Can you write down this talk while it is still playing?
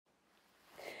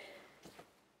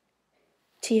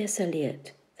T.S.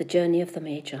 Eliot, The Journey of the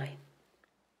Magi.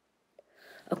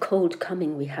 A cold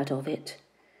coming we had of it,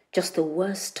 just the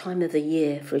worst time of the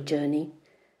year for a journey,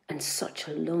 and such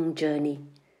a long journey,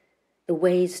 the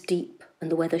ways deep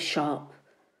and the weather sharp,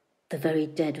 the very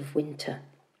dead of winter.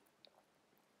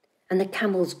 And the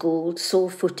camels galled,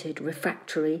 sore-footed,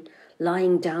 refractory,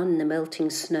 lying down in the melting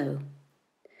snow.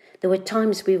 There were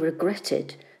times we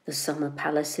regretted the summer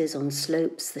palaces on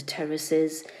slopes, the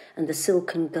terraces, and the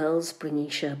silken girls bringing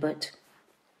sherbet.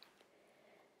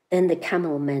 Then the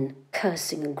camel men,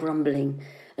 cursing and grumbling,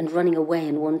 and running away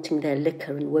and wanting their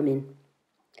liquor and women.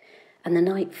 And the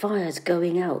night fires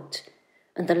going out,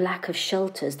 and the lack of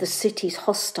shelters, the cities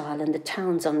hostile and the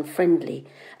towns unfriendly,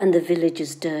 and the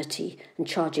villages dirty and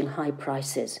charging high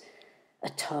prices.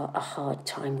 A hard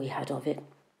time we had of it.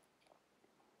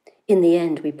 In the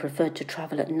end, we preferred to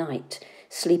travel at night,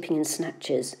 sleeping in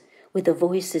snatches, with the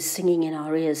voices singing in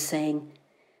our ears saying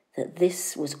that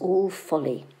this was all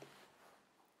folly.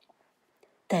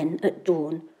 Then, at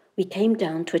dawn, we came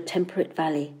down to a temperate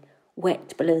valley,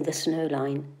 wet below the snow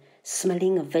line,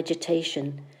 smelling of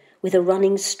vegetation, with a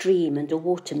running stream and a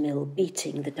water mill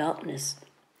beating the darkness,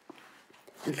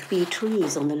 and 3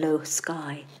 trees on the low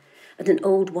sky, and an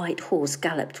old white horse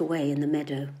galloped away in the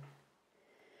meadow.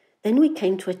 Then we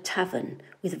came to a tavern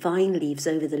with vine leaves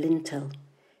over the lintel,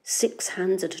 6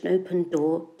 hands at an open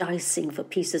door dicing for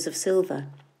pieces of silver,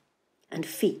 and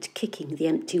feet kicking the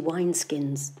empty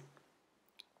wineskins.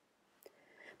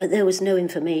 But there was no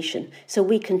information, so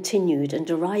we continued, and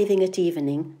arriving at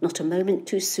evening, not a moment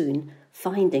too soon,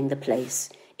 finding the place.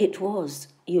 It was,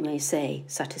 you may say,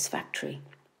 satisfactory.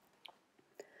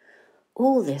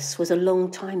 All this was a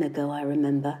long time ago, I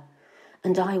remember,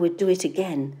 and I would do it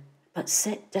again, but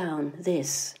set down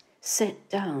this.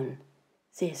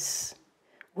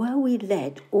 Were we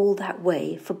led all that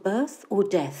way for birth or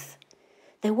death?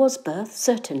 There was birth,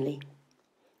 certainly.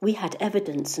 We had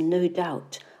evidence, and no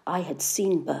doubt I had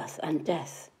seen birth and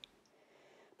death,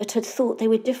 but had thought they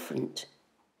were different.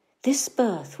 This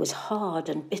birth was hard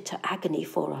and bitter agony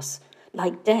for us,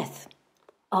 like death,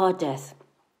 our death.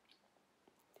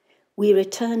 We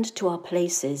returned to our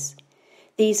places,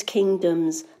 these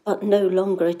kingdoms, but no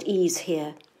longer at ease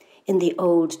here, in the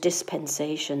old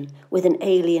dispensation, with an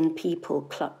alien people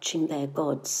clutching their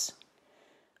gods.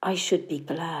 I should be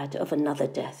glad of another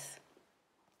death.